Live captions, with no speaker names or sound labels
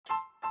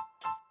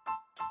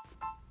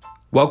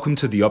Welcome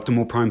to the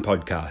Optimal Prime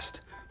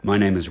Podcast. My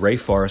name is Ray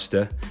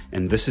Forrester,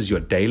 and this is your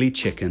daily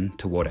check-in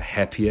toward a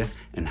happier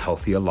and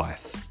healthier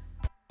life.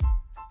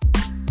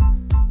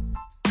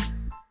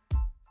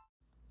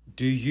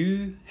 Do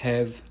you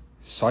have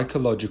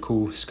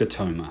psychological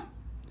scotoma?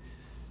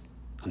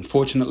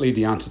 Unfortunately,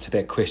 the answer to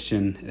that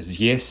question is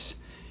yes.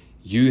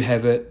 You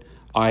have it,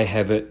 I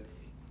have it,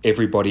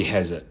 everybody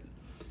has it.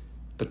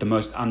 But the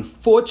most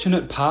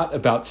unfortunate part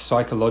about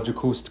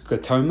psychological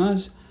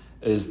scotomas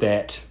is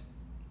that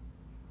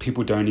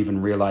people don't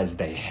even realize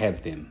they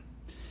have them.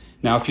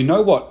 Now, if you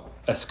know what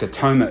a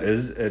scotoma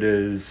is,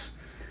 it's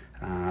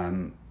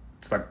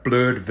like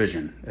blurred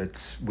vision.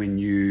 It's when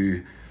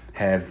you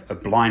have a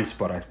blind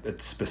spot.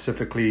 It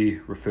specifically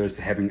refers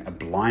to having a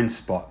blind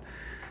spot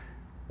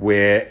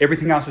where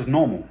everything else is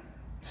normal.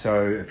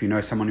 So if you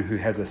know someone who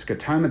has a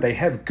scotoma, they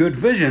have good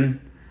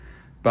vision,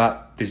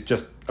 but there's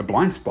just a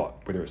blind spot,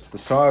 whether it's to the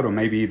side or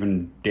maybe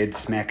even dead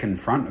smack in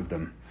front of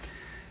them.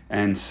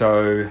 And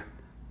so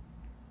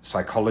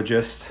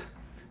psychologists,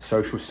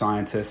 social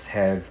scientists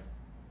have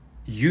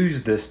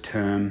used this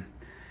term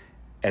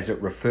as it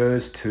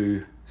refers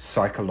to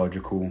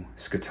psychological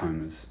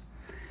scotomas.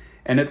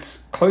 And it's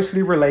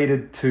closely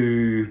related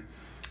to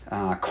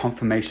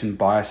confirmation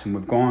bias, and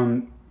we've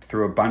gone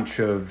through a bunch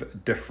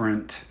of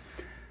different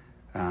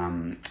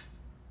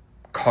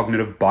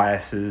cognitive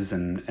biases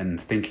and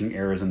thinking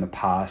errors in the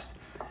past.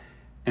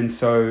 And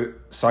so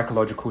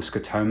psychological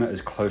scotoma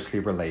is closely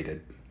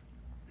related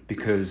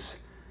because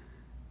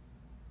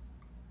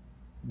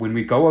when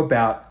we go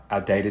about our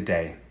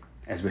day-to-day,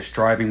 as we're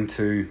striving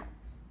to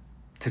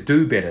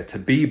do better, to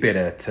be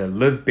better, to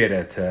live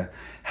better, to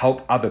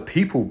help other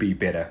people be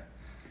better,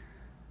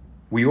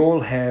 we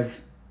all have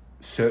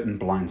certain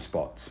blind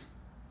spots.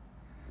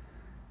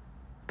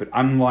 But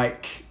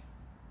unlike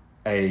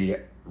a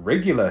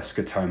regular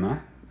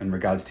scotoma in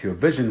regards to your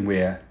vision,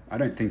 where I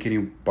don't think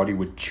anybody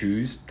would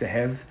choose to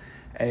have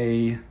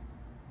a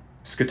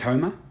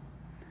scotoma,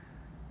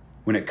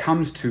 when it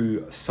comes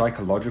to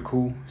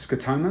psychological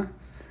scotoma,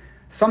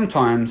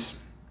 sometimes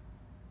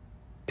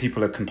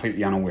people are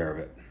completely unaware of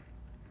it.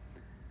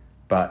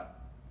 But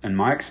in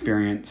my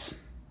experience,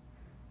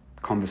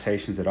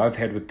 conversations that I've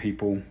had with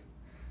people,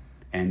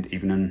 and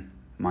even in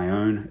my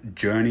own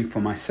journey for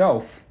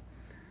myself,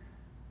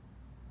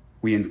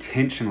 we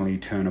intentionally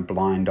turn a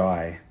blind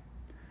eye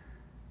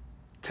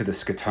to the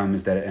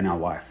scotomas that are in our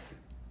life.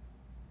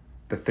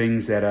 The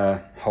things that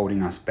are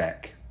holding us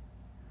back.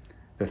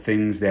 The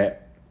things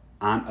that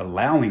aren't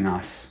allowing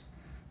us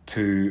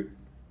to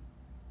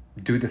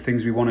do the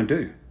things we want to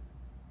do.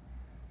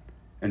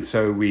 And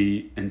so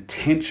we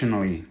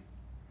intentionally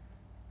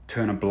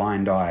turn a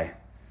blind eye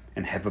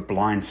and have a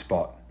blind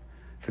spot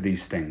for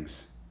these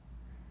things.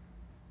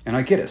 And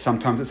I get it.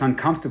 Sometimes it's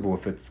uncomfortable.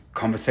 If it's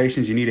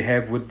conversations you need to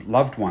have with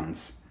loved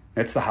ones,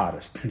 that's the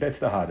hardest.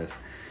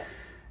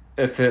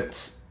 If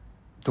it's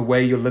the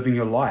way you're living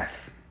your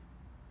life,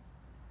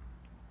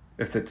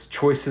 if it's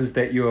choices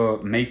that you're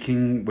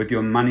making with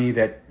your money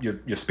that you're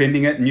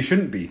spending it and you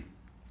shouldn't be.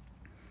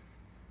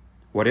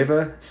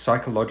 Whatever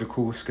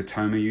psychological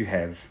scotoma you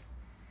have,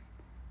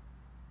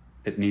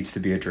 it needs to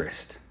be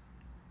addressed.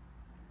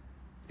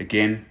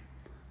 Again,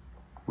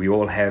 we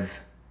all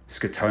have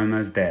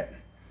scotomas that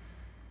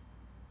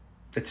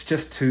it's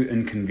just too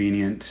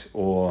inconvenient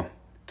or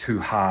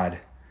too hard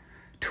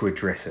to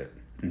address it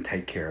and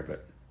take care of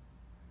it.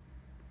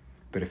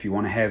 But if you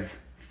want to have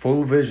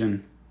full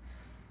vision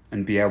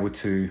and be able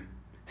to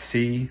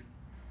see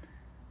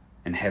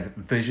and have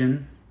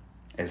vision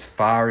as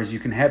far as you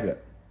can have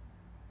it,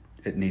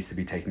 it needs to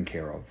be taken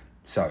care of.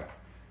 So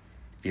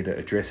either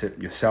address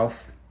it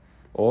yourself,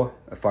 or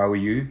if I were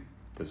you,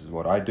 this is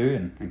what I do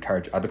and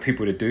encourage other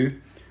people to do,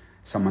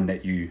 someone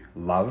that you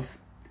love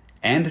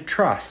and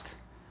trust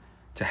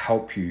to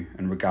help you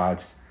in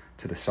regards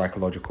to the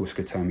psychological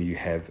scotoma you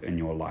have in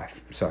your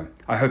life. So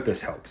I hope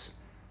this helps.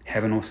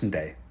 Have an awesome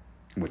day,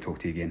 and we'll talk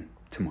to you again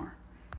tomorrow.